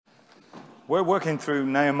We're working through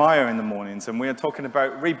Nehemiah in the mornings, and we are talking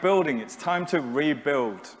about rebuilding. It's time to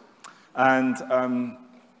rebuild. And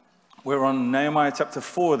we're on Nehemiah chapter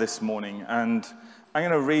 4 this morning, and I'm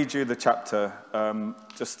going to read you the chapter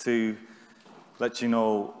just to let you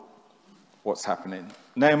know what's happening.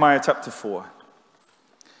 Nehemiah chapter 4.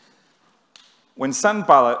 When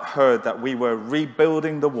Sanballat heard that we were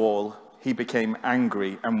rebuilding the wall, he became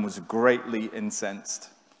angry and was greatly incensed.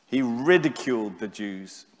 He ridiculed the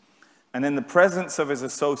Jews. And in the presence of his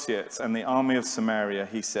associates and the army of Samaria,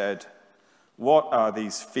 he said, "What are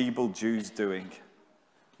these feeble Jews doing?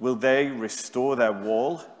 Will they restore their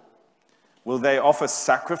wall? Will they offer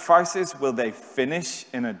sacrifices? Will they finish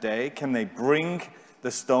in a day? Can they bring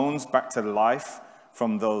the stones back to life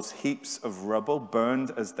from those heaps of rubble,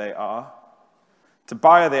 burned as they are?"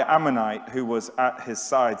 Tobiah the Ammonite, who was at his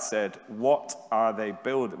side, said, What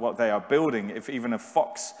they are building, if even a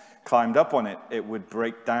fox climbed up on it, it would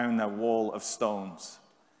break down their wall of stones.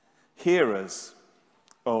 Hear us,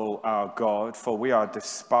 O our God, for we are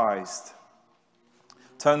despised.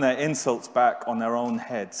 Turn their insults back on their own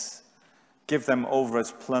heads. Give them over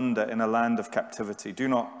as plunder in a land of captivity. Do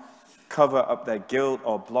not cover up their guilt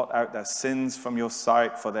or blot out their sins from your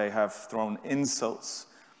sight, for they have thrown insults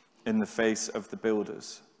in the face of the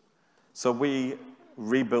builders. So we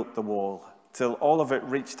rebuilt the wall till all of it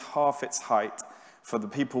reached half its height, for the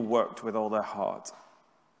people worked with all their heart.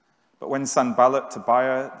 But when Sanballat,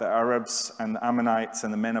 Tobiah, the Arabs, and the Ammonites,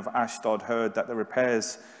 and the men of Ashdod heard that the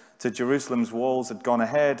repairs to Jerusalem's walls had gone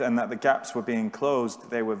ahead and that the gaps were being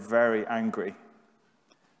closed, they were very angry.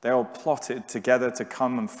 They all plotted together to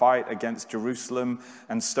come and fight against Jerusalem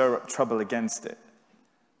and stir up trouble against it.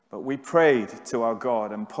 But we prayed to our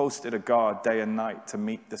God and posted a guard day and night to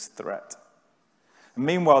meet this threat. And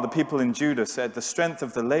meanwhile, the people in Judah said, "The strength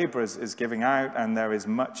of the laborers is giving out, and there is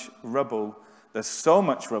much rubble. There's so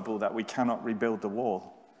much rubble that we cannot rebuild the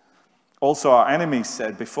wall." Also, our enemies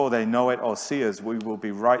said, "Before they know it or see us, we will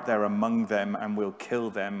be right there among them, and we'll kill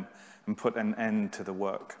them and put an end to the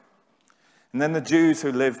work." And then the Jews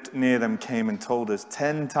who lived near them came and told us,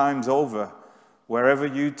 10 times over, "Wherever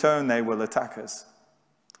you turn, they will attack us."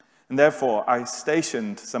 And therefore, I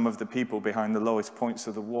stationed some of the people behind the lowest points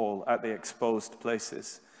of the wall at the exposed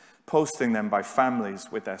places, posting them by families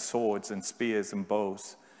with their swords and spears and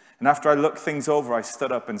bows. And after I looked things over, I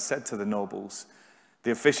stood up and said to the nobles,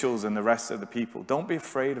 the officials and the rest of the people, "Don't be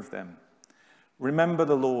afraid of them. Remember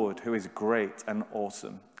the Lord, who is great and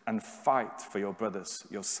awesome, and fight for your brothers,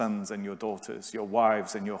 your sons and your daughters, your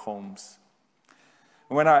wives and your homes."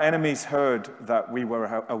 And when our enemies heard that we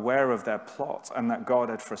were aware of their plot and that God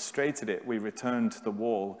had frustrated it, we returned to the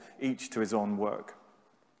wall, each to his own work.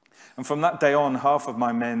 And from that day on, half of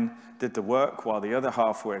my men did the work, while the other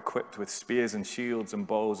half were equipped with spears and shields and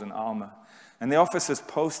bows and armor. And the officers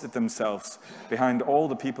posted themselves behind all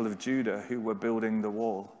the people of Judah who were building the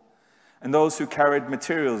wall. And those who carried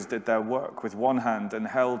materials did their work with one hand and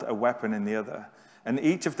held a weapon in the other. And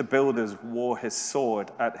each of the builders wore his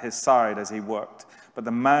sword at his side as he worked. But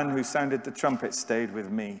the man who sounded the trumpet stayed with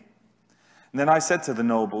me. And then I said to the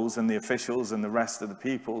nobles and the officials and the rest of the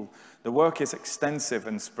people, "The work is extensive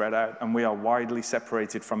and spread out, and we are widely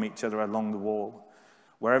separated from each other along the wall.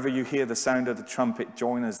 Wherever you hear the sound of the trumpet,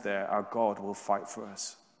 join us there. Our God will fight for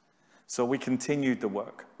us." So we continued the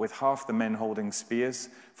work, with half the men holding spears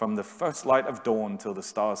from the first light of dawn till the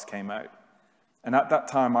stars came out. And at that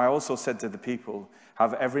time I also said to the people,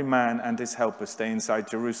 "Have every man and his helper stay inside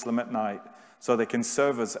Jerusalem at night, so they can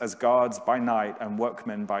serve us as guards by night and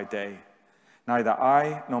workmen by day." Neither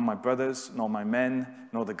I, nor my brothers, nor my men,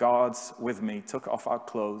 nor the guards with me took off our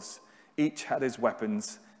clothes. Each had his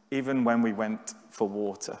weapons, even when we went for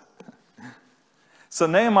water. So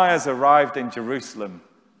Nehemiah's arrived in Jerusalem.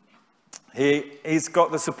 He's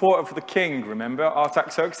got the support of the king, remember,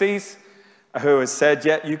 Artaxerxes, who has said,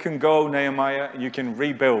 "Yeah, you can go, Nehemiah, you can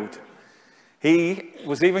rebuild." He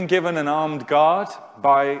was even given an armed guard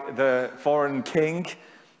by the foreign king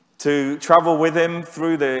to travel with him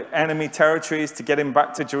through the enemy territories to get him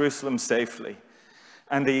back to Jerusalem safely.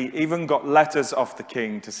 And he even got letters off the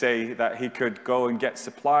king to say that he could go and get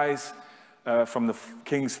supplies from the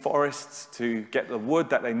king's forests to get the wood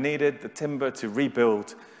that they needed, the timber to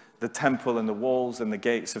rebuild the temple and the walls and the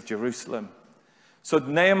gates of Jerusalem. So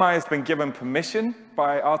Nehemiah has been given permission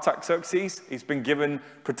by Artaxerxes. He's been given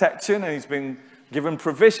protection and he's been given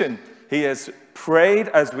provision. He has prayed,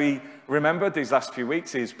 as we remembered these last few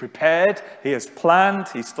weeks. He has prepared, he has planned,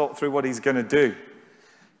 he's thought through what he's going to do.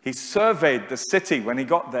 He surveyed the city when he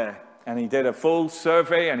got there, and he did a full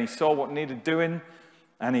survey and he saw what needed doing,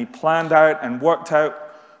 and he planned out and worked out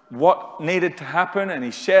what needed to happen, and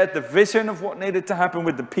he shared the vision of what needed to happen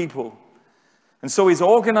with the people. And so he's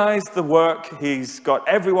organized the work. He's got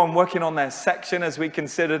everyone working on their section, as we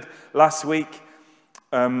considered last week.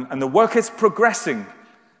 And the work is progressing.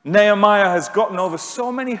 Nehemiah has gotten over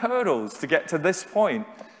so many hurdles to get to this point.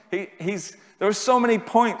 There are so many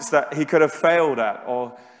points that he could have failed at,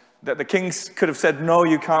 or that the king could have said, no,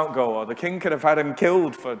 you can't go, or the king could have had him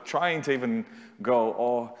killed for trying to even go,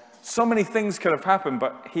 or so many things could have happened,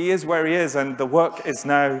 but he is where he is, and the work is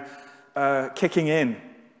now kicking in.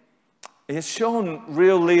 He has shown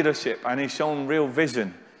real leadership, and he's shown real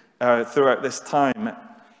vision throughout this time.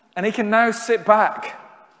 And he can now sit back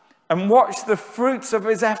and watch the fruits of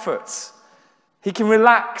his efforts. He can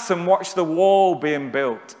relax and watch the wall being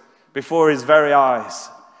built before his very eyes.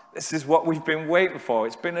 This is what we've been waiting for.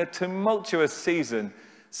 It's been a tumultuous season,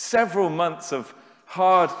 several months of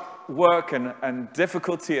hard work and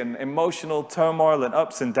difficulty and emotional turmoil and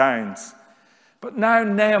ups and downs. But now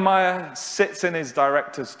Nehemiah sits in his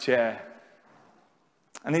director's chair,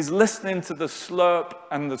 and he's listening to the slurp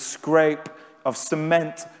and the scrape of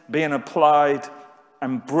cement being applied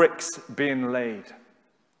and bricks being laid.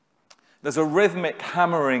 There's a rhythmic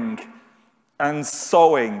hammering and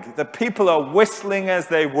sawing. The people are whistling as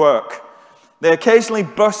they work. They occasionally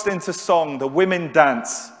burst into song. The women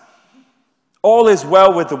dance. All is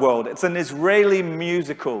well with the world. It's an Israeli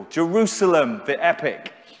musical, Jerusalem, the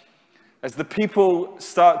epic, as the people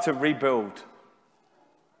start to rebuild.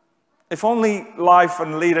 If only life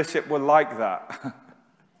and leadership were like that,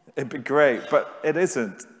 it'd be great, but it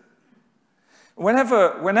isn't.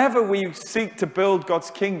 Whenever we seek to build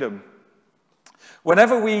God's kingdom,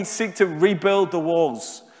 whenever we seek to rebuild the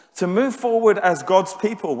walls, to move forward as God's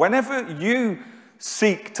people, whenever you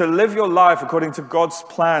seek to live your life according to God's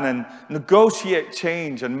plan and negotiate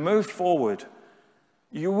change and move forward,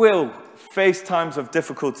 you will face times of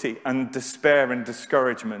difficulty and despair and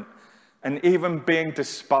discouragement and even being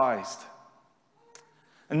despised.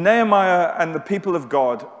 And Nehemiah and the people of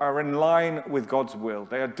God are in line with God's will.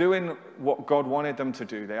 They are doing what God wanted them to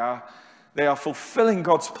do. They are fulfilling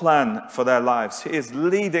God's plan for their lives. He is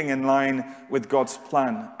leading in line with God's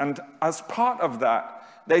plan. And as part of that,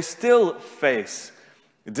 they still face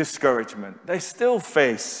discouragement. They still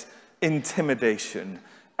face intimidation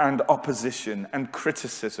and opposition and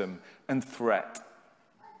criticism and threat.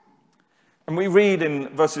 And we read in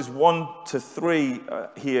verses 1 to 3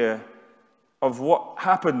 here of what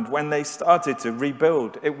happened when they started to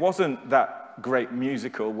rebuild. It wasn't that great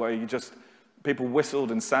musical where people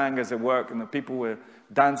whistled and sang as they worked and the people were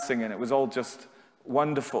dancing and it was all just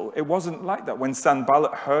wonderful. It wasn't like that. When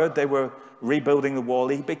Sanballat heard they were rebuilding the wall,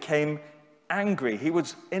 he became angry. He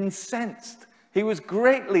was incensed. He was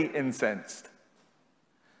greatly incensed.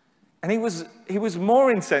 And he was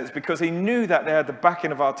more incensed because he knew that they had the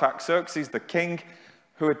backing of Artaxerxes, the king,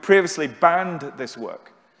 who had previously banned this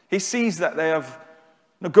work. He sees that they have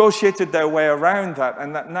negotiated their way around that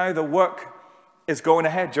and that now the work is going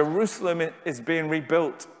ahead. Jerusalem is being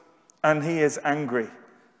rebuilt and he is angry.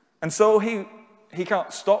 And so he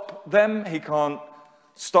can't stop them. He can't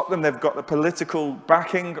stop them. They've got the political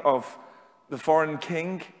backing of the foreign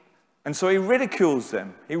king. And so he ridicules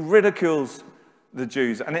them. He ridicules the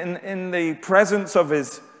Jews. And in the presence of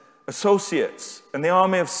his associates and the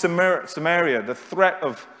army of Samaria, the threat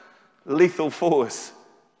of lethal force,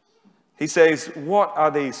 he says, what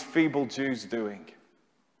are these feeble Jews doing?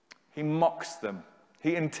 He mocks them.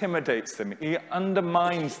 He intimidates them. He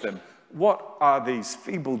undermines them. What are these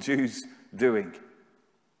feeble Jews doing?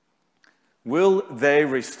 Will they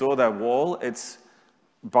restore their wall? It's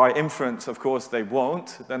by inference, of course, they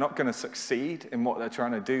won't. They're not going to succeed in what they're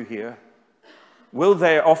trying to do here. Will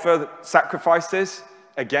they offer sacrifices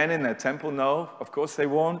again in their temple? No, of course they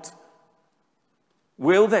won't.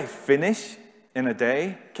 Will they finish in a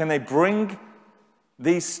day? Can they bring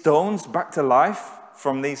these stones back to life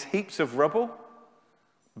from these heaps of rubble,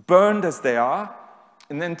 burned as they are?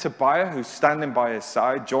 And then Tobiah, who's standing by his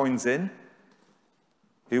side, joins in.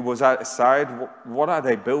 Who was at his side? What are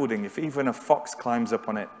they building? If even a fox climbs up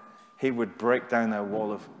on it, he would break down their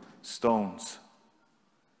wall of stones.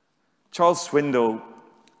 Charles Swindoll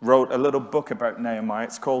wrote a little book about Nehemiah.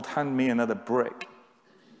 It's called Hand Me Another Brick.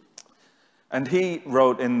 And he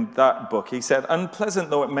wrote in that book, he said, unpleasant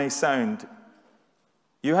though it may sound,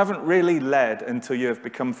 you haven't really led until you have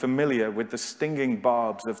become familiar with the stinging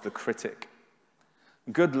barbs of the critic.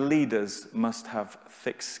 Good leaders must have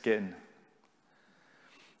thick skin.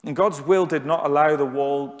 And God's will did not allow the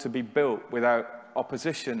wall to be built without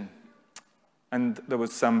opposition. And there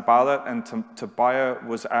was Sanballat, and Tobiah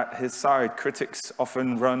was at his side. Critics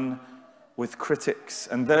often run with critics.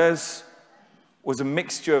 And theirs was a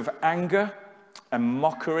mixture of anger and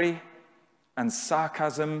mockery and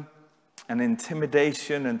sarcasm and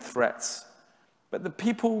intimidation and threats. But the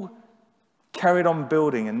people carried on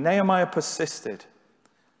building, and Nehemiah persisted.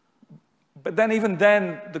 But then, even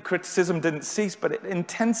then, the criticism didn't cease, but it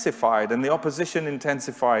intensified, and the opposition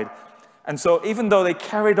intensified. And so even though they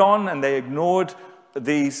carried on and they ignored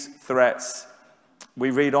these threats, we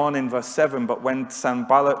read on in verse 7, but when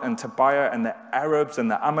Sanballat and Tobiah and the Arabs and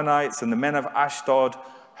the Ammonites and the men of Ashdod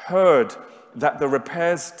heard that the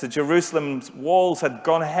repairs to Jerusalem's walls had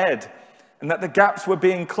gone ahead and that the gaps were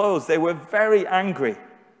being closed, they were very angry.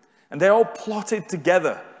 And they all plotted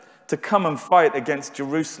together to come and fight against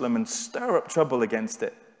Jerusalem and stir up trouble against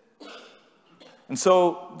it. And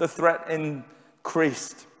so the threat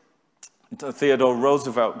increased. Theodore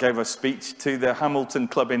Roosevelt gave a speech to the Hamilton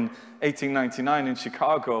Club in 1899 in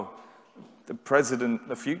Chicago.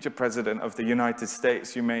 The future president of the United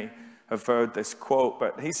States, you may have heard this quote,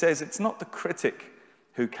 but he says, "It's not the critic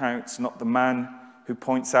who counts, not the man who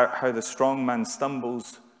points out how the strong man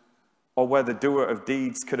stumbles or where the doer of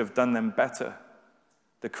deeds could have done them better.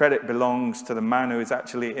 The credit belongs to the man who is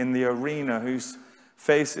actually in the arena, whose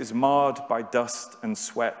face is marred by dust and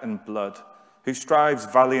sweat and blood, who strives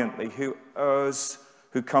valiantly, who errs,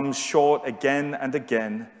 who comes short again and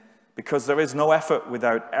again, because there is no effort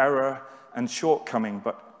without error and shortcoming,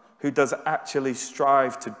 but who does actually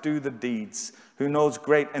strive to do the deeds, who knows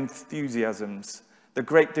great enthusiasms, the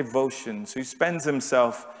great devotions, who spends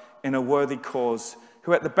himself in a worthy cause,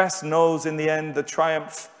 who at the best knows in the end the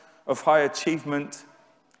triumph of high achievement,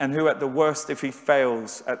 and who at the worst, if he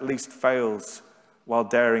fails, at least fails while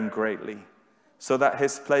daring greatly, so that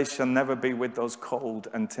his place shall never be with those cold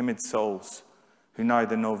and timid souls who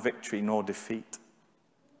neither know victory nor defeat."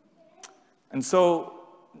 And so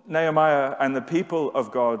Nehemiah and the people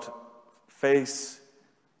of God face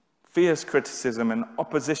fierce criticism and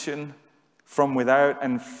opposition from without,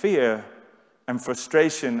 and fear and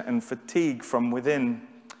frustration and fatigue from within.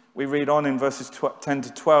 We read on in verses 10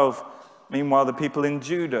 to 12, meanwhile the people in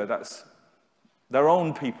Judah, that's their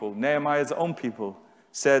own people, Nehemiah's own people,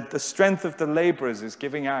 said, "The strength of the laborers is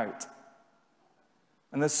giving out.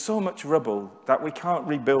 And there's so much rubble that we can't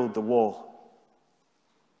rebuild the wall."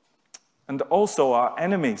 And also our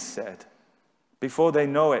enemies said, "Before they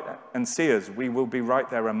know it and see us, we will be right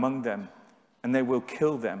there among them, and they will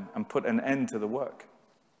kill them and put an end to the work."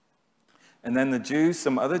 And then the Jews,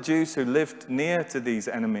 some other Jews who lived near to these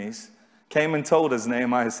enemies, came and told us,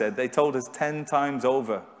 Nehemiah said, they told us 10 times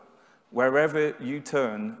over, "Wherever you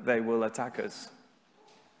turn, they will attack us."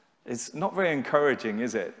 It's not very encouraging,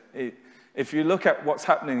 is it? If you look at what's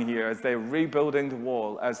happening here as they're rebuilding the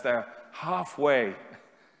wall, as they're halfway,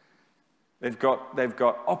 they've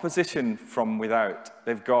got opposition from without.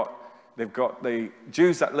 They've got the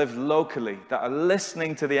Jews that live locally that are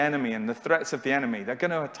listening to the enemy and the threats of the enemy. They're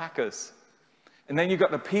going to attack us. And then you've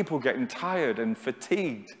got the people getting tired and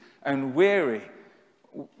fatigued and weary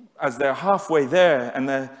as they're halfway there, and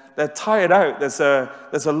they're tired out. There's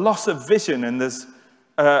a loss of vision, and there's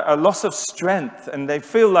a loss of strength, and they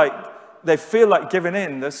feel like giving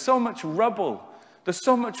in. There's so much rubble. There's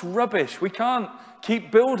so much rubbish. We can't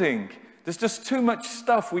keep building. There's just too much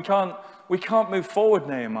stuff. We can't move forward,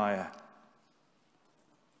 Nehemiah.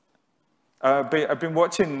 I've been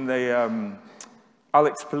watching the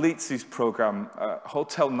Alex Polizzi's program,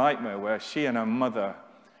 Hotel Nightmare, where she and her mother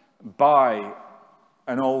buy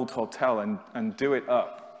an old hotel and do it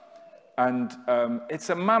up. And it's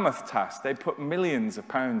a mammoth task. They put millions of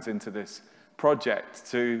pounds into this project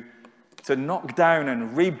to knock down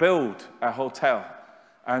and rebuild a hotel.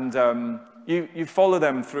 And you follow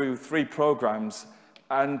them through 3 programs,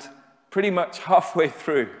 and pretty much halfway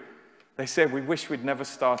through, they say, "We wish we'd never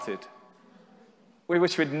started. We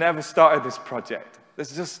wish we'd never started this project.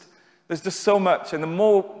 There's just so much, and the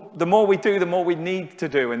more we do, the more we need to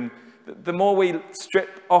do, and the more we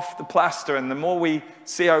strip off the plaster, and the more we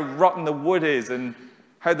see how rotten the wood is, and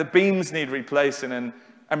how the beams need replacing,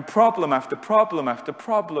 and problem after problem after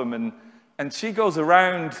problem." And she goes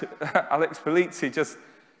around, Alex Polizzi, just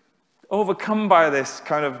overcome by this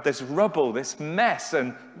rubble, this mess,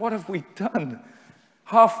 and what have we done?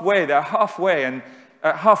 They're halfway, and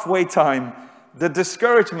at halfway time, the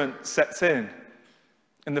discouragement sets in,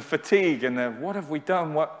 and the fatigue, and what have we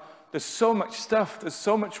done? There's so much stuff, there's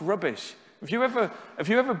so much rubbish. Have you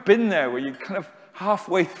ever been there where you're kind of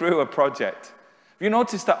halfway through a project? Have you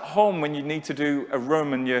noticed at home when you need to do a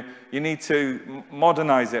room and you need to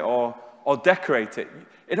modernize it or decorate it,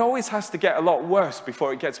 it always has to get a lot worse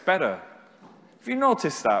before it gets better? Have you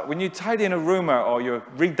noticed that? When you tidy in a room or you're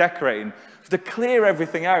redecorating, you have to clear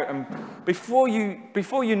everything out, and before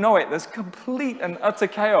you know it, there's complete and utter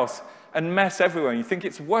chaos and mess everywhere. You think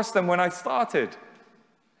it's worse than when I started.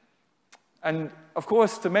 And of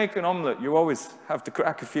course, to make an omelette, you always have to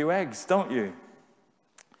crack a few eggs, don't you?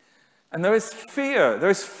 And there is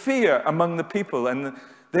fear among the people, and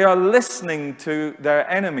they are listening to their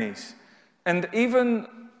enemies. And even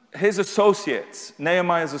his associates,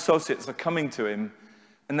 Nehemiah's associates, are coming to him,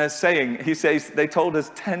 and they're saying, he says, they told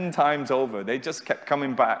us 10 times over. They just kept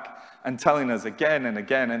coming back and telling us again and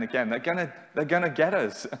again and again, they're gonna get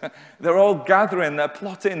us. They're all gathering, they're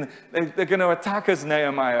plotting, they're gonna attack us,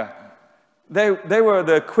 Nehemiah. They were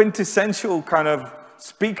the quintessential kind of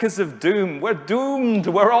speakers of doom. We're doomed,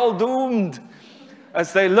 we're all doomed.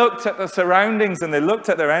 As they looked at the surroundings and they looked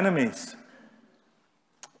at their enemies.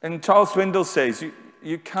 And Charles Swindoll says,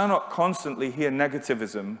 you cannot constantly hear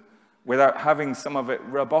negativism without having some of it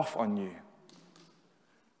rub off on you.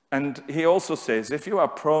 And he also says, if you are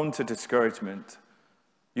prone to discouragement,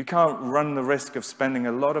 you can't run the risk of spending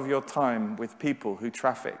a lot of your time with people who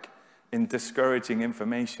traffic in discouraging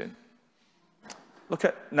information. Look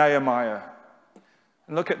at Nehemiah,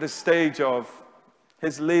 and look at the stage of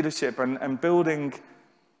his leadership and building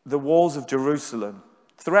the walls of Jerusalem.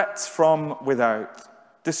 Threats from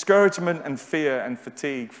without, discouragement and fear and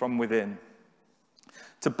fatigue from within.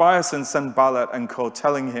 Tobias and Sanballat and co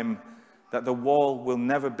telling him that the wall will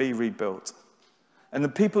never be rebuilt. And the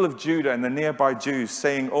people of Judah and the nearby Jews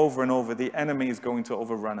saying over and over, the enemy is going to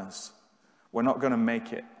overrun us. We're not going to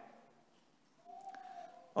make it.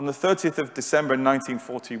 On the 30th of December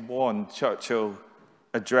 1941, Churchill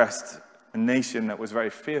addressed a nation that was very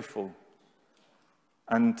fearful.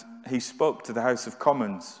 And he spoke to the House of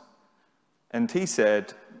Commons. And he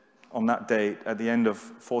said on that date, at the end of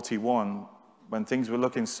 41, when things were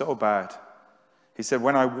looking so bad, he said,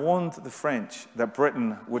 when I warned the French that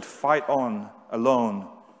Britain would fight on alone,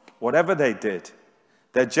 whatever they did,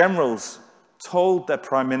 their generals told their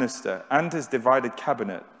prime minister and his divided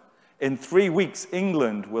cabinet, in 3 weeks,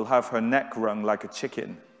 England will have her neck wrung like a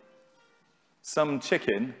chicken. Some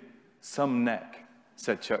chicken, some neck,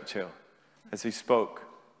 said Churchill, as he spoke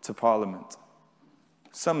to Parliament.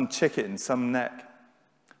 Some chicken, some neck.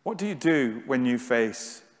 What do you do when you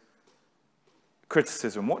face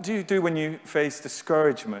criticism? What do you do when you face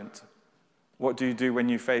discouragement? What do you do when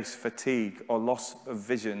you face fatigue or loss of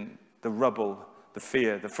vision, the rubble, the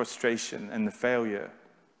fear, the frustration, and the failure?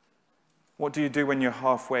 What do you do when you're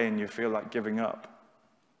halfway and you feel like giving up?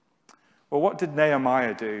 Well, what did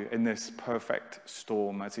Nehemiah do in this perfect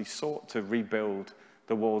storm as he sought to rebuild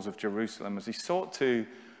the walls of Jerusalem, as he sought to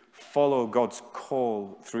follow God's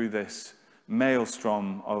call through this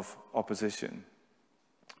maelstrom of opposition?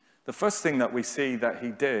 The first thing that we see that he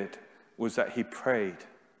did was that he prayed.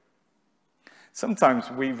 Sometimes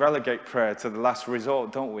we relegate prayer to the last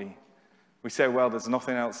resort, don't we? We say, well, there's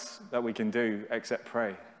nothing else that we can do except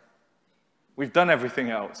pray. We've done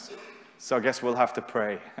everything else, so I guess we'll have to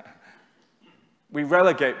pray. We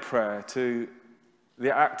relegate prayer to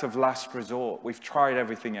the act of last resort. We've tried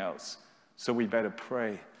everything else, so we better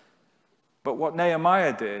pray. But what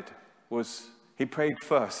Nehemiah did was he prayed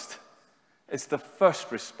first. It's the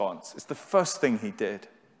first response. It's the first thing he did.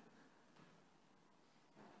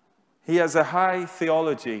 He has a high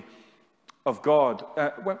theology of God.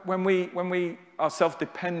 When we are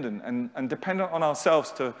self-dependent and dependent on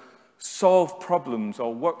ourselves to solve problems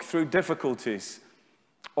or work through difficulties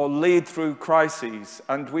or lead through crises,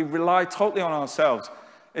 and we rely totally on ourselves,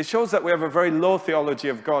 it shows that we have a very low theology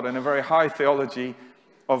of God and a very high theology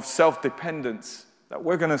of self-dependence, that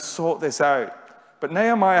we're going to sort this out. But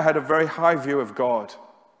Nehemiah had a very high view of God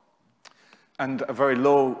and a very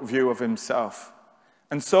low view of himself.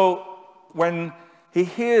 And so when he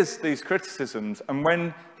hears these criticisms and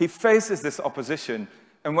when he faces this opposition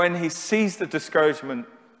and when he sees the discouragement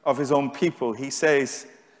of his own people, he says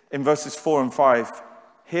in verses 4 and 5,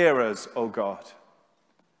 hear us, O God.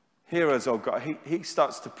 Hear us, O God. He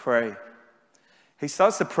starts to pray. He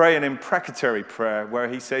starts to pray an imprecatory prayer where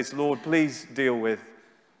he says, Lord, please deal with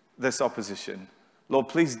this opposition. Lord,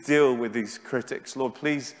 please deal with these critics. Lord,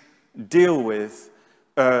 please deal with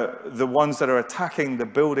the ones that are attacking the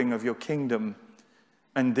building of your kingdom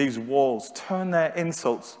and these walls. Turn their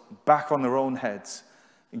insults back on their own heads.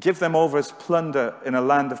 Give them over as plunder in a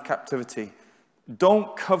land of captivity.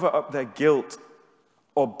 Don't cover up their guilt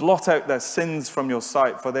or blot out their sins from your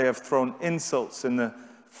sight, for they have thrown insults in the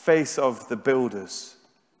face of the builders.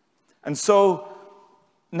 And so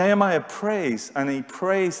Nehemiah prays, and he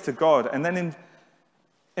prays to God. And then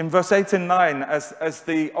in verse 8 and 9, as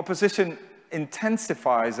the opposition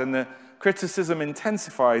intensifies and the criticism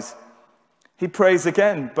intensifies, he prays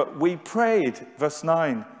again. But we prayed, verse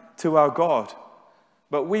 9, to our God.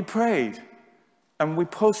 But we prayed, and we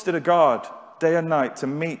posted a guard day and night to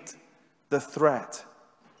meet the threat.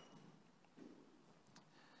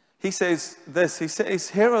 he says this, he says,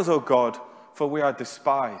 "Hear us, O God, for we are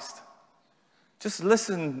despised." Just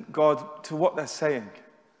listen, God, to what they're saying.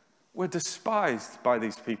 We're despised by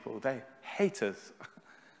these people. They hate us.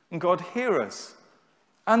 And God, hear us.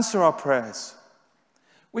 Answer our prayers.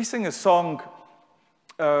 We sing a song,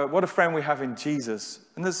 What a Friend We Have in Jesus.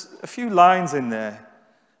 And there's a few lines in there.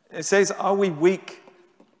 It says, "Are we weak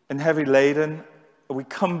and heavy laden? Are we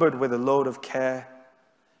cumbered with a load of care?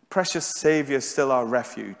 Precious Savior, still our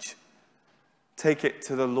refuge. Take it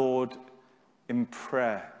to the Lord in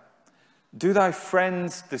prayer. Do thy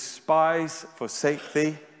friends despise, forsake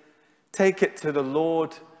thee? Take it to the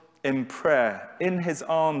Lord in prayer. In his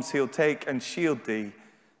arms he'll take and shield thee.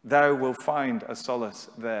 Thou will find a solace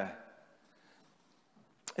there."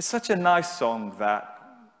 It's such a nice song that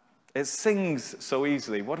it sings so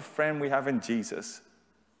easily. What a friend we have in Jesus.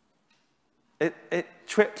 It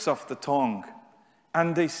trips off the tongue.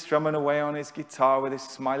 Andy's strumming away on his guitar with his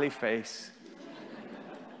smiley face.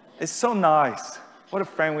 It's so nice. What a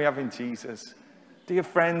friend we have in Jesus. Do your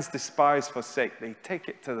friends despise, forsake thee? Take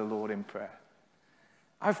it to the Lord in prayer.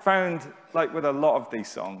 I've found, like with a lot of these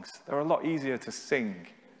songs, they're a lot easier to sing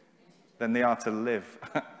than they are to live.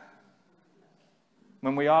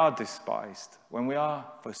 When we are despised, when we are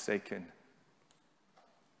forsaken,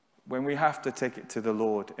 when we have to take it to the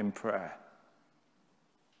Lord in prayer.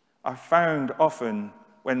 I've found often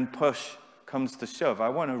when push comes to shove, I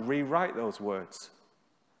want to rewrite those words.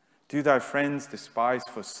 Do thy friends despise,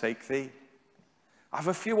 forsake thee? I have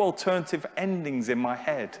a few alternative endings in my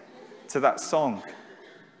head to that song.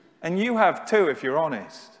 And you have too, if you're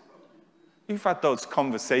honest. You've had those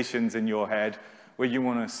conversations in your head where you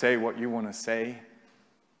want to say what you want to say.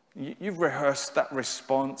 You've rehearsed that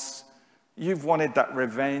response. You've wanted that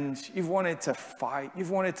revenge. You've wanted to fight.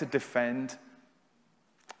 You've wanted to defend.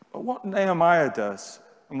 But what Nehemiah does,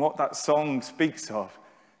 and what that song speaks of,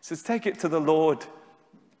 says, take it to the Lord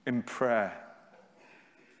in prayer.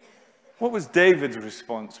 What was David's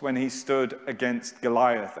response when he stood against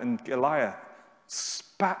Goliath? And Goliath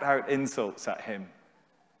spat out insults at him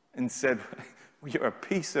and said, "You're a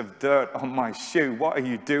piece of dirt on my shoe. What are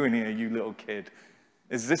you doing here, you little kid?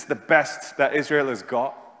 Is this the best that Israel has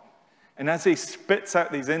got?" And as he spits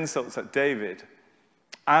out these insults at David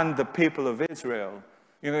and the people of Israel,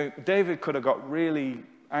 you know, David could have got really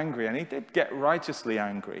angry, and he did get righteously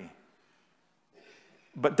angry.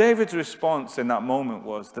 But David's response in that moment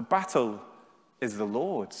was, the battle is the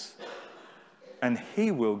Lord's, and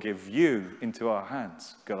he will give you into our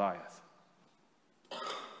hands, Goliath.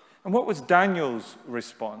 And what was Daniel's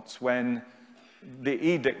response when the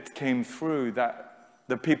edict came through that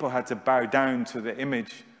the people had to bow down to the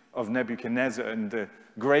image of Nebuchadnezzar and the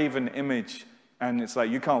graven image, and it's like,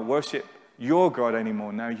 you can't worship your God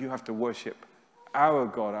anymore. Now you have to worship our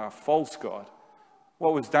God, our false God.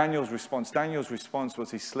 What was Daniel's response? Daniel's response was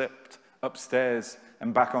he slipped upstairs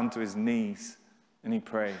and back onto his knees, and he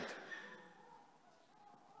prayed.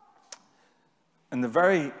 And the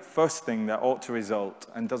very first thing that ought to result,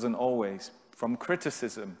 and doesn't always, from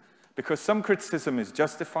criticism, because some criticism is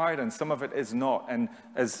justified and some of it is not. And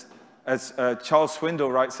as Charles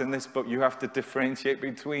Swindoll writes in this book, you have to differentiate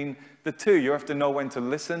between the two. You have to know when to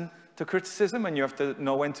listen to criticism, and you have to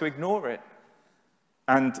know when to ignore it.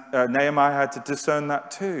 And Nehemiah had to discern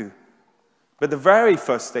that too. But the very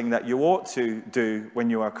first thing that you ought to do when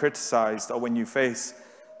you are criticized or when you face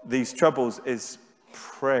these troubles is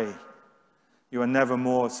pray. You are never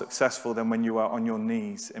more successful than when you are on your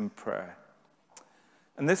knees in prayer.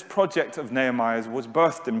 And this project of Nehemiah's was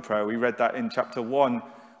birthed in prayer. We read that in chapter 1,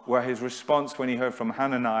 where his response when he heard from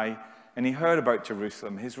Hanani and he heard about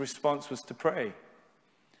Jerusalem, his response was to pray.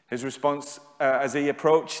 His response as he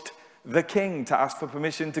approached the king to ask for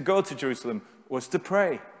permission to go to Jerusalem was to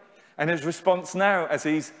pray. And his response now, as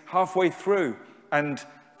he's halfway through and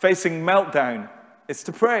facing meltdown, is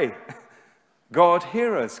to pray. God,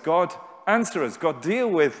 hear us. God, answer us. God, deal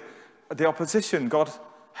with the opposition. God,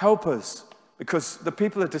 help us. Because the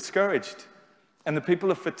people are discouraged, and the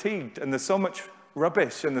people are fatigued, and there's so much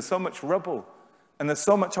rubbish, and there's so much rubble, and there's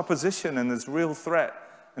so much opposition, and there's real threat.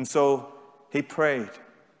 And so he prayed.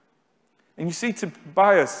 And you see,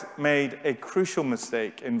 Tobias made a crucial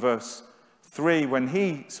mistake in verse 3 when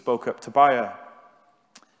he spoke up, Tobiah.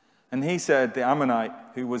 And he said, the Ammonite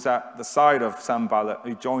who was at the side of Sanballat,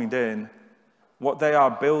 who joined in, what they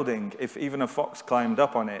are building, if even a fox climbed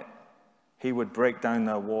up on it, he would break down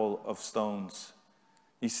their wall of stones.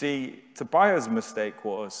 You see, Tobiah's mistake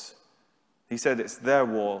was, he said it's their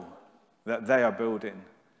wall that they are building.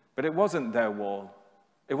 But it wasn't their wall.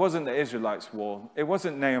 It wasn't the Israelites' wall. It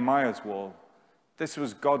wasn't Nehemiah's wall. This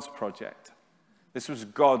was God's project. This was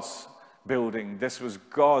God's building. This was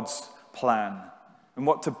God's plan. And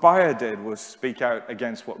what Tobiah did was speak out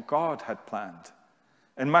against what God had planned.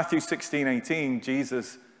 In Matthew 16:18,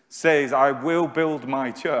 Jesus says, I will build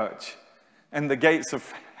my church, and the gates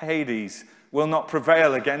of Hades will not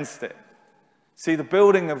prevail against it. See, the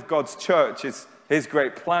building of God's church is his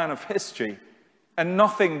great plan of history, and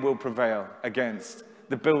nothing will prevail against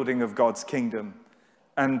the building of God's kingdom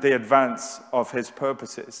and the advance of his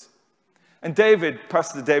purposes. And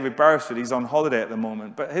Pastor David Beresford, he's on holiday at the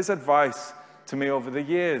moment, but his advice to me over the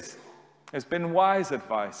years has been wise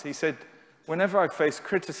advice. He said, whenever I face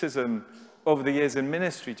criticism over the years in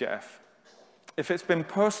ministry, Geoff, if it's been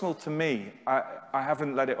personal to me, I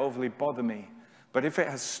haven't let it overly bother me. But if it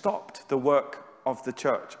has stopped the work of the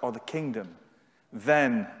church or the kingdom,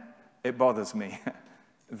 then it bothers me.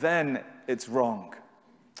 Then it's wrong.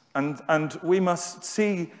 And we must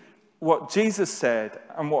see what Jesus said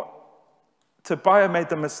and what Tobiah made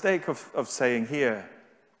the mistake of saying here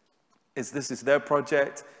is this is their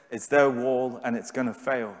project, it's their wall, and it's going to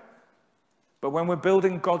fail. But when we're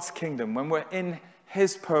building God's kingdom, when we're in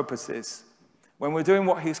his purposes, when we're doing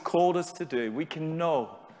what he's called us to do, we can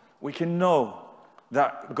know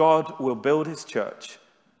that God will build his church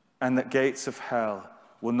and that gates of hell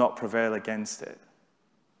will not prevail against it.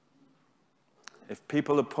 If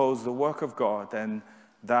people oppose the work of God, then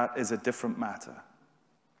that is a different matter.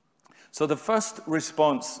 So the first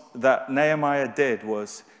response that Nehemiah did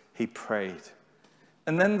was he prayed.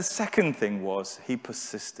 And then the second thing was he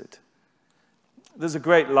persisted. There's a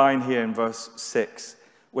great line here in verse 6.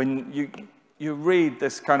 When you read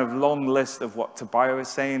this kind of long list of what Tobiah is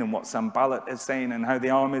saying and what Sanballat is saying and how the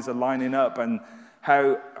armies are lining up and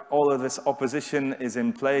how all of this opposition is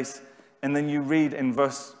in place. And then you read in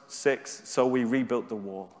verse 6, so we rebuilt the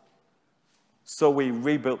wall. So we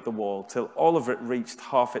rebuilt the wall till all of it reached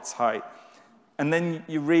half its height. And then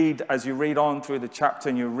you read, as you read on through the chapter,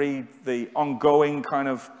 and you read the ongoing kind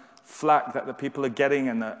of flack that the people are getting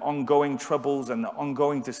and the ongoing troubles and the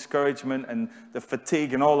ongoing discouragement and the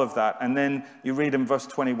fatigue and all of that. And then you read in verse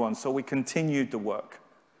 21, so we continued the work.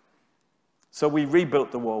 So we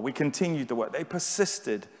rebuilt the wall. We continued the work. They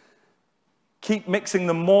persisted. Keep mixing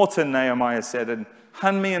the mortar, Nehemiah said, and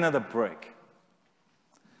hand me another brick.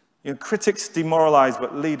 You know, critics demoralize,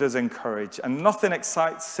 but leaders encourage. And nothing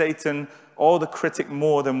excites Satan or the critic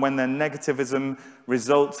more than when their negativism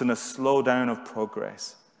results in a slowdown of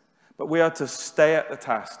progress. But we are to stay at the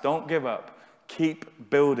task. Don't give up.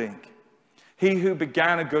 Keep building. He who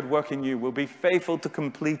began a good work in you will be faithful to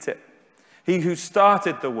complete it. He who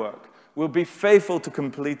started the work will be faithful to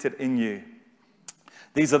complete it in you.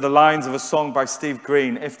 These are the lines of a song by Steve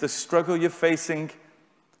Green. If the struggle you're facing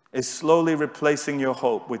is slowly replacing your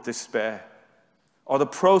hope with despair, or the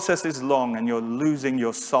process is long and you're losing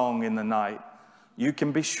your song in the night, you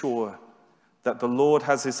can be sure that the Lord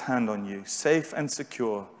has his hand on you, safe and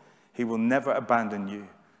secure. He will never abandon you.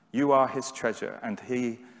 You are his treasure, and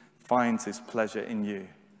he finds his pleasure in you.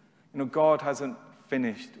 You know, God hasn't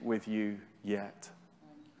finished with you yet.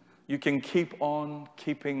 You can keep on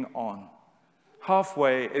keeping on.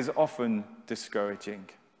 Halfway is often discouraging.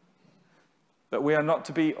 That we are not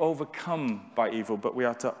to be overcome by evil, but we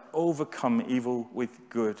are to overcome evil with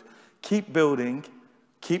good. Keep building,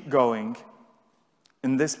 keep going.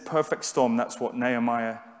 In this perfect storm, that's what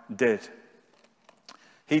Nehemiah did.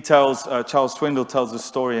 Charles Swindle tells a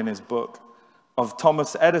story in his book of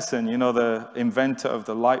Thomas Edison, you know, the inventor of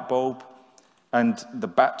the light bulb and the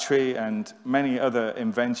battery and many other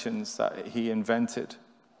inventions that he invented.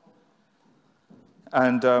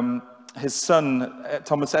 And his son,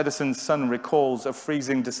 Thomas Edison's son, recalls a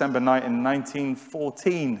freezing December night in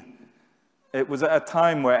 1914. It was at a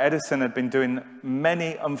time where Edison had been doing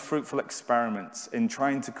many unfruitful experiments in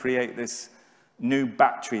trying to create this new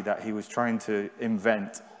battery that he was trying to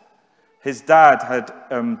invent. His dad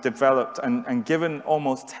had developed and given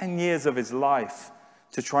almost 10 years of his life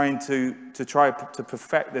to try to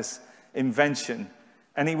perfect this invention.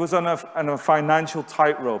 And he was on a financial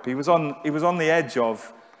tightrope. He was on the edge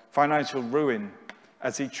of financial ruin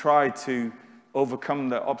as he tried to overcome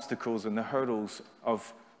the obstacles and the hurdles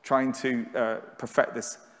of trying to perfect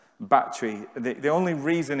this battery. The only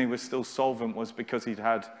reason he was still solvent was because he'd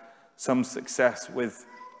had some success with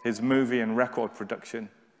his movie and record production.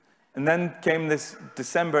 And then came this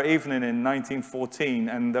December evening in 1914,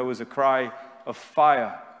 and there was a cry of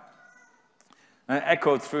fire. And it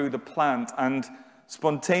echoed through the plant, and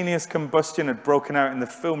spontaneous combustion had broken out in the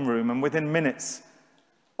film room, and within minutes,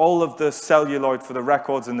 all of the celluloid for the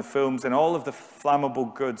records and the films and all of the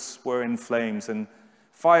flammable goods were in flames, and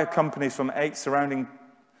fire companies from 8 surrounding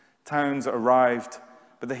towns arrived,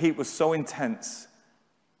 but the heat was so intense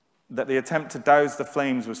that the attempt to douse the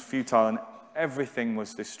flames was futile and everything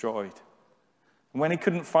was destroyed. And when he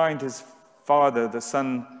couldn't find his father, the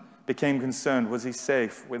son became concerned. Was he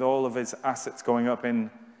safe? With all of his assets going up in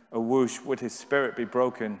a whoosh, would his spirit be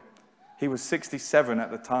broken? He was 67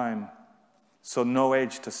 at the time, so no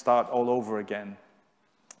age to start all over again.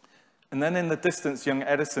 And then in the distance, young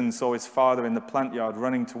Edison saw his father in the plant yard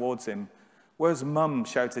running towards him. "Where's Mum?"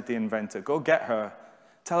 shouted the inventor. "Go get her.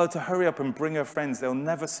 Tell her to hurry up and bring her friends. They'll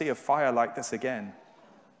never see a fire like this again."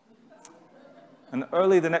 And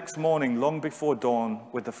early the next morning, long before dawn,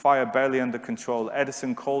 with the fire barely under control,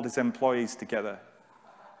 Edison called his employees together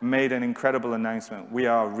and made an incredible announcement: "We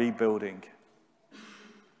are rebuilding."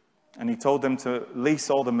 And he told them to lease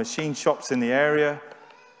all the machine shops in the area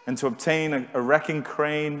and to obtain a wrecking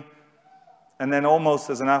crane. And then almost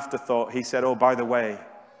as an afterthought, he said, "Oh, by the way,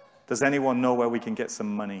 does anyone know where we can get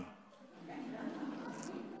some money?"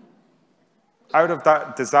 Out of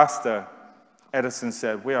that disaster, Edison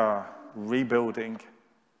said, "We are rebuilding.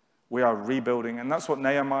 We are rebuilding." And that's what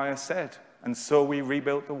Nehemiah said. And so we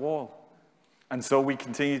rebuilt the wall. And so we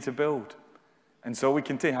continue to build. And so we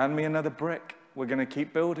continue. Hand me another brick. We're going to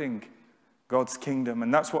keep building God's kingdom.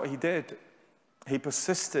 And that's what he did. He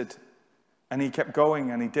persisted. And he kept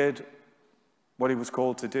going. And he did what he was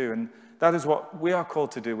called to do. And that is what we are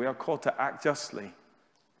called to do. We are called to act justly,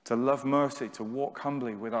 to love mercy, to walk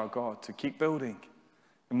humbly with our God, to keep building.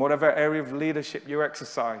 In whatever area of leadership you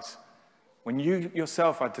exercise, when you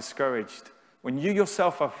yourself are discouraged, when you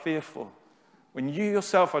yourself are fearful, when you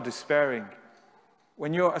yourself are despairing,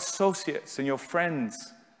 when your associates and your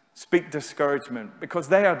friends speak discouragement because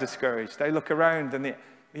they are discouraged, they look around and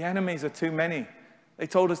the enemies are too many. They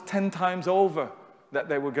told us 10 times over that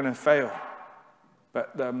they were going to fail,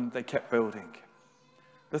 but they kept building.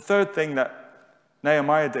 The third thing that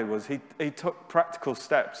Nehemiah did was he took practical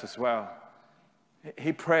steps as well.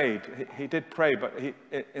 He prayed. He did pray, but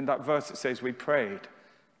in that verse it says we prayed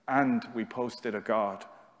and we posted a guard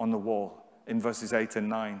on the wall in verses 8 and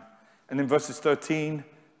 9. And in verses 13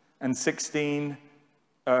 and 16,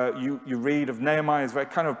 you read of Nehemiah's very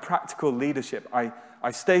kind of practical leadership.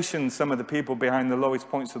 I stationed some of the people behind the lowest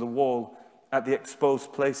points of the wall at the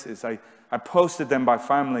exposed places. I posted them by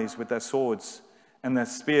families with their swords and their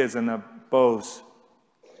spears and their bows.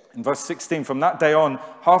 In verse 16, from that day on,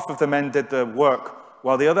 half of the men did the work,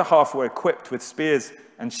 while the other half were equipped with spears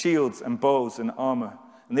and shields and bows and armor.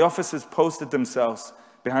 And the officers posted themselves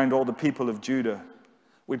behind all the people of Judah.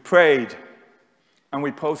 We prayed and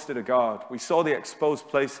we posted a guard. We saw the exposed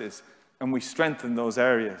places and we strengthened those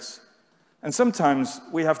areas. And sometimes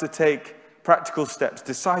we have to take practical steps,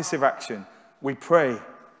 decisive action. We pray.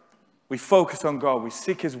 We focus on God. We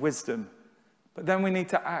seek his wisdom. But then we need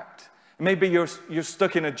to act. Maybe you're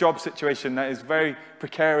stuck in a job situation that is very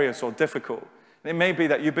precarious or difficult. It may be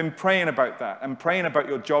that you've been praying about that and praying about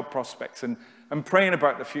your job prospects and praying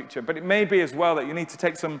about the future. But it may be as well that you need to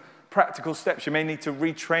take some practical steps. You may need to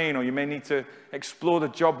retrain, or you may need to explore the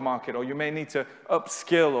job market, or you may need to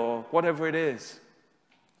upskill, or whatever it is.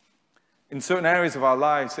 In certain areas of our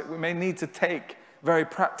lives, we may need to take very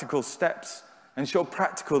practical steps and show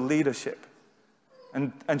practical leadership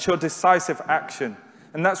and show decisive action.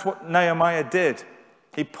 And that's what Nehemiah did.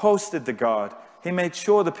 He posted the guard. He made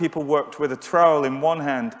sure the people worked with a trowel in one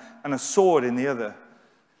hand and a sword in the other.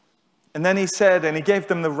 And then he said, and he gave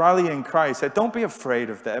them the rallying cry. He said, don't be afraid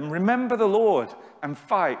of them. Remember the Lord and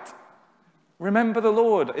fight. Remember the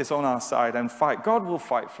Lord is on our side and fight. God will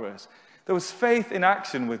fight for us. There was faith in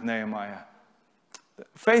action with Nehemiah.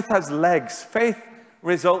 Faith has legs. Faith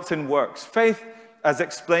results in works. Faith, as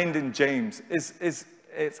explained in James, it's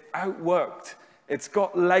outworked. It's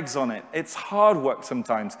got legs on it. It's hard work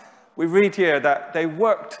sometimes. We read here that they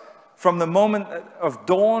worked from the moment of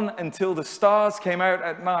dawn until the stars came out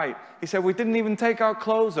at night. He said, we didn't even take our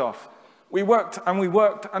clothes off. We worked and we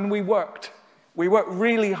worked and we worked. We worked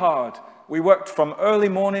really hard. We worked from early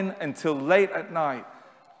morning until late at night.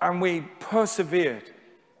 And we persevered.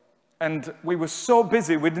 And we were so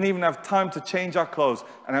busy, we didn't even have time to change our clothes.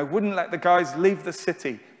 And I wouldn't let the guys leave the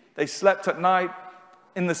city. They slept at night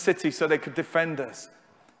in the city so they could defend us.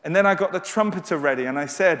 And then I got the trumpeter ready, and I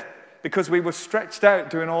said, because we were stretched out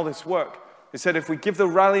doing all this work, he said, if we give the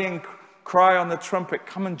rallying cry on the trumpet,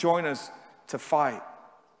 come and join us to fight.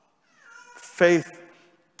 Faith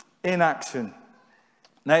in action.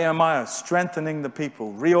 Nehemiah strengthening the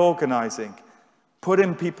people, reorganizing,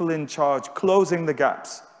 putting people in charge, closing the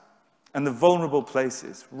gaps and the vulnerable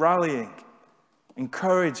places, rallying,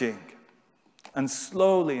 encouraging, and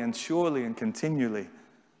slowly and surely and continually,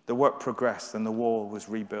 the work progressed and the wall was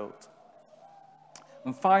rebuilt.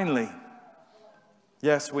 And finally,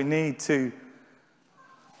 yes, we need to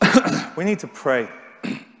We need to pray.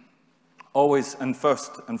 Always and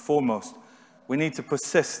first and foremost, we need to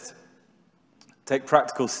persist, take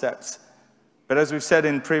practical steps. But as we've said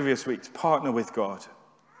in previous weeks, partner with God.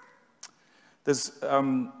 There's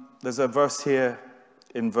a verse here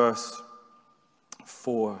in verse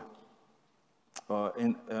 4, or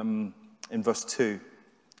in verse 2.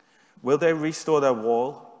 Will they restore their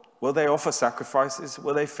wall? Will they offer sacrifices?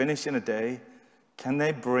 Will they finish in a day? Can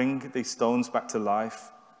they bring these stones back to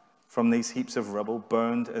life from these heaps of rubble,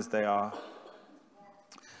 burned as they are?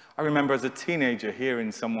 I remember as a teenager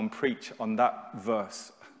hearing someone preach on that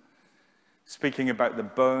verse, speaking about the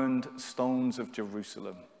burned stones of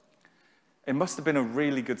Jerusalem. It must have been a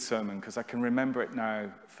really good sermon, because I can remember it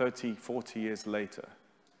now, 30, 40 years later.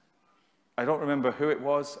 I don't remember who it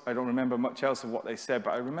was. I don't remember much else of what they said,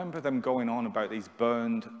 but I remember them going on about these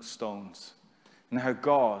burned stones and how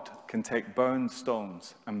God can take burned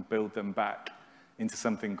stones and build them back into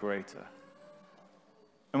something greater.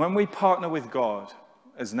 And when we partner with God,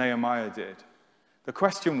 as Nehemiah did, the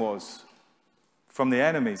question was, from the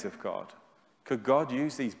enemies of God, could God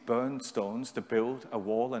use these burned stones to build a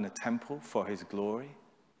wall and a temple for his glory?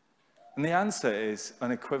 And the answer is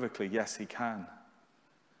unequivocally, yes, he can.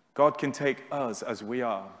 God can take us as we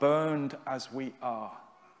are, burned as we are,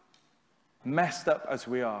 messed up as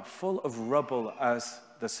we are, full of rubble as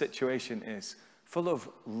the situation is, full of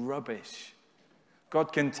rubbish.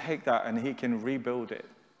 God can take that and he can rebuild it.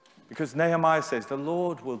 Because Nehemiah says, the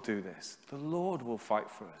Lord will do this. The Lord will fight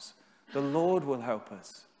for us. The Lord will help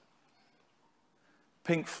us.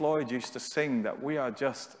 Pink Floyd used to sing that we are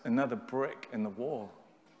just another brick in the wall.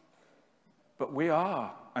 But we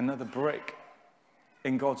are another brick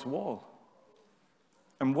in God's wall.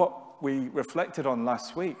 And what we reflected on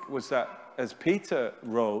last week was that, as Peter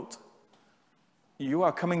wrote, you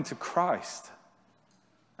are coming to Christ.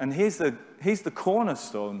 And he's the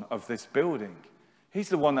cornerstone of this building. He's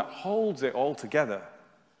the one that holds it all together,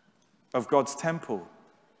 of God's temple.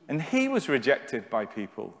 And he was rejected by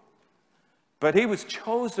people, but he was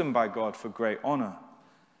chosen by God for great honor.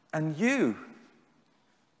 And you,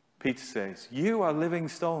 Peter says, you are living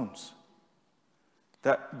stones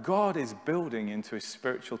that God is building into his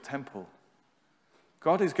spiritual temple.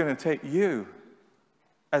 God is going to take you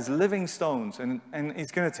as living stones, and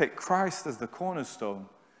he's going to take Christ as the cornerstone,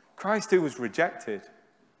 Christ who was rejected,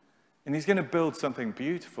 and he's going to build something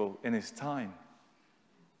beautiful in his time.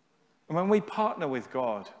 And when we partner with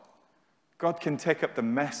God, God can take up the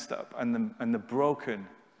messed up and the broken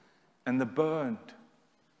and the burned.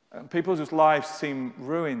 And people's lives seem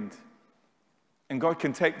ruined. And God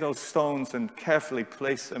can take those stones and carefully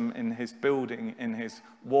place them in his building, in his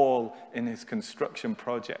wall, in his construction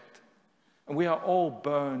project. And we are all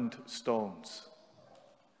burned stones.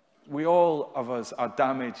 We all of us are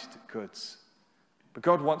damaged goods. But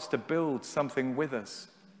God wants to build something with us.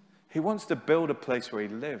 He wants to build a place where he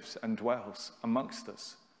lives and dwells amongst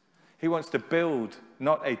us. He wants to build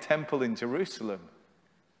not a temple in Jerusalem,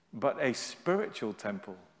 but a spiritual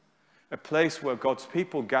temple. A place where God's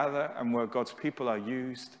people gather and where God's people are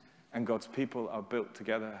used and God's people are built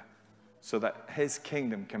together so that his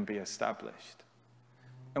kingdom can be established.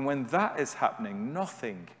 And when that is happening,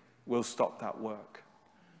 nothing will stop that work.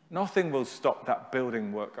 Nothing will stop that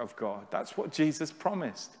building work of God. That's what Jesus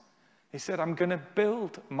promised. He said, I'm going to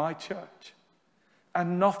build my church,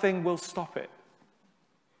 and nothing will stop it.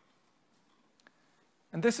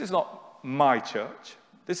 And this is not my church.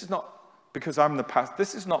 This is not because I'm the pastor.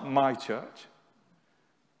 This is not my church.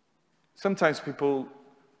 Sometimes people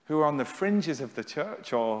who are on the fringes of the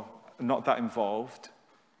church or not that involved,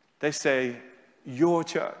 they say, your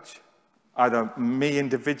church. Either me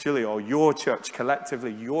individually or your church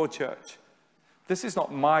collectively, your church. This is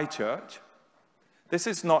not my church. This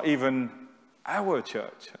is not even our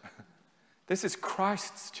church. This is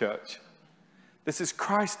Christ's church. This is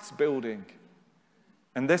Christ's building.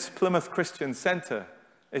 And this Plymouth Christian Center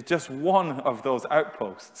is just one of those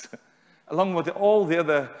outposts, along with all the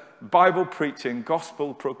other Bible-preaching,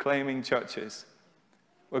 gospel-proclaiming churches,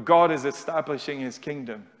 where God is establishing his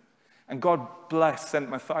kingdom. And God bless St.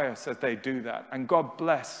 Matthias as they do that. And God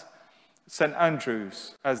bless St.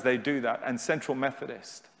 Andrews as they do that, and Central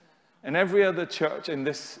Methodist. And every other church in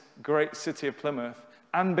this great city of Plymouth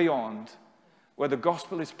and beyond, where the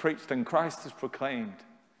gospel is preached and Christ is proclaimed.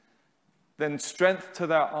 Then strength to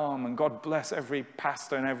their arm, and God bless every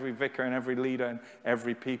pastor and every vicar and every leader and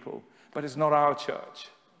every people. But it's not our church.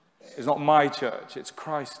 It's not my church. It's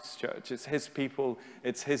Christ's church. It's his people.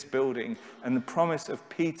 It's his building. And the promise of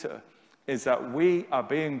Peter is that we are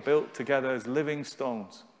being built together as living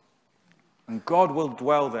stones. And God will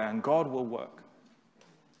dwell there, and God will work.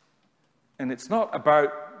 And it's not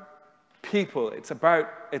about people. It's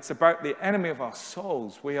about the enemy of our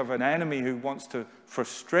souls. We have an enemy who wants to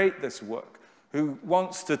frustrate this work, who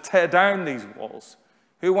wants to tear down these walls,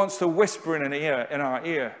 who wants to whisper in our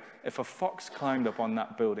ear, if a fox climbed up on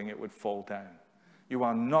that building, it would fall down. You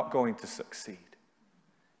are not going to succeed.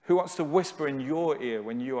 Who wants to whisper in your ear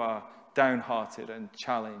when you are downhearted and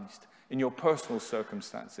challenged in your personal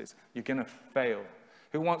circumstances? You're going to fail.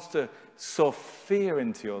 Who wants to sow fear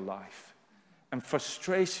into your life and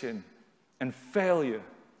frustration and failure?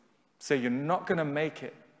 Say you're not going to make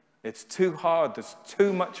it. It's too hard. There's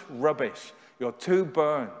too much rubbish. You're too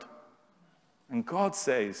burned. And God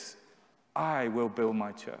says, I will build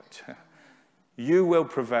my church. You will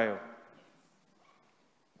prevail.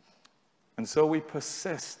 And so we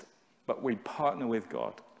persist, but we partner with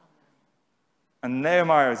God. And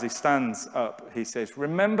Nehemiah, as he stands up, he says,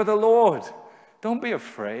 remember the Lord. Don't be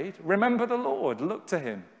afraid. Remember the Lord. Look to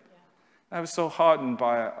him. I was so heartened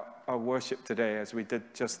by our worship today as we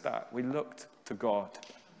did just that. We looked to God.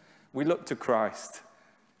 We looked to Christ.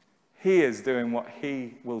 He is doing what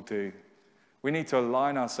he will do. We need to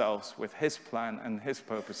align ourselves with his plan and his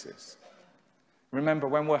purposes. Remember,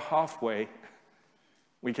 when we're halfway,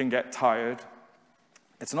 we can get tired.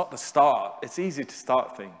 It's not the start. It's easy to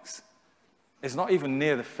start things. It's not even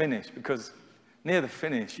near the finish, because near the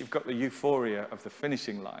finish, you've got the euphoria of the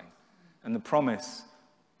finishing line and the promise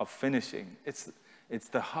of finishing. It's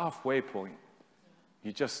the halfway point.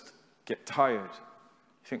 You just get tired.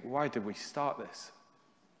 You think, why did we start this?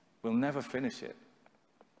 We'll never finish it.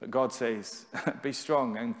 But God says, be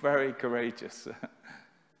strong and very courageous,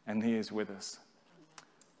 and he is with us.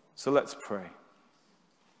 So let's pray.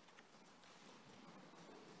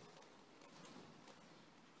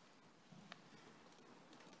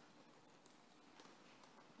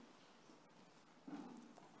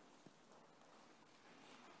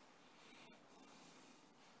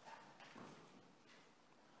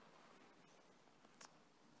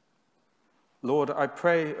 Lord, I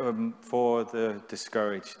pray for the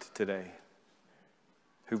discouraged today,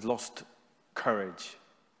 who've lost courage.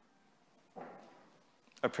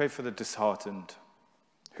 I pray for the disheartened,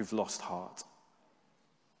 who've lost heart.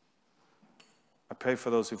 I pray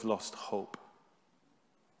for those who've lost hope.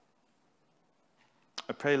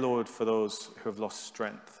 I pray, Lord, for those who have lost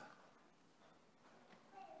strength.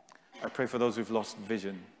 I pray for those who've lost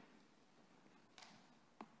vision.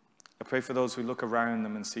 I pray for those who look around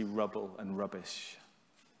them and see rubble and rubbish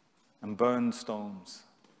and burned stones.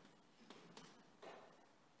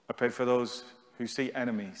 I pray for those who see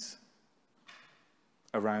enemies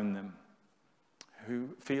around them, who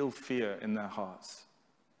feel fear in their hearts.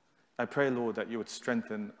 I pray, Lord, that you would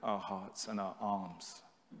strengthen our hearts and our arms.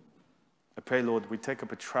 I pray, Lord, we take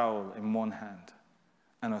up a trowel in one hand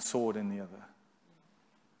and a sword in the other.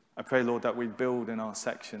 I pray, Lord, that we build in our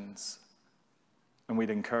sections and we'd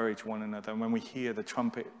encourage one another. And when we hear the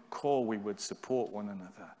trumpet call, we would support one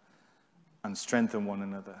another and strengthen one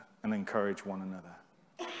another and encourage one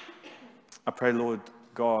another. I pray, Lord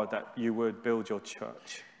God, that you would build your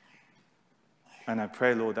church. And I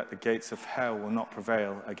pray, Lord, that the gates of hell will not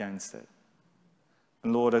prevail against it.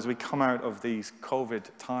 And Lord, as we come out of these COVID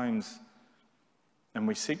times and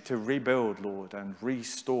we seek to rebuild, Lord, and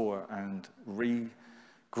restore and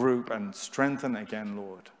regroup and strengthen again,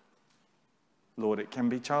 Lord, it can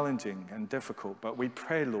be challenging and difficult, but we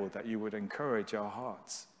pray, Lord, that you would encourage our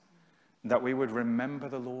hearts, that we would remember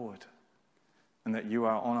the Lord, and that you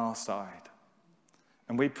are on our side.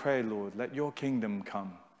 And we pray, Lord, let your kingdom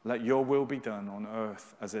come. Let your will be done on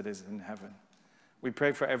earth as it is in heaven. We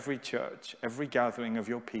pray for every church, every gathering of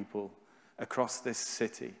your people across this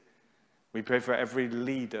city. We pray for every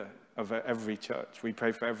leader of every church. We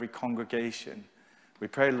pray for every congregation. We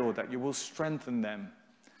pray, Lord, that you will strengthen them.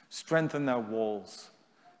 Strengthen their walls.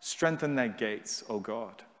 Strengthen their gates, O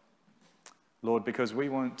God. Lord, because we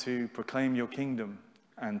want to proclaim your kingdom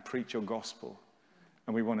and preach your gospel.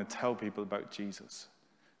 And we want to tell people about Jesus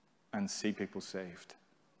and see people saved.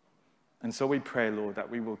 And so we pray, Lord, that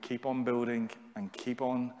we will keep on building and keep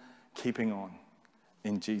on keeping on.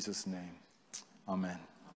 In Jesus' name, amen.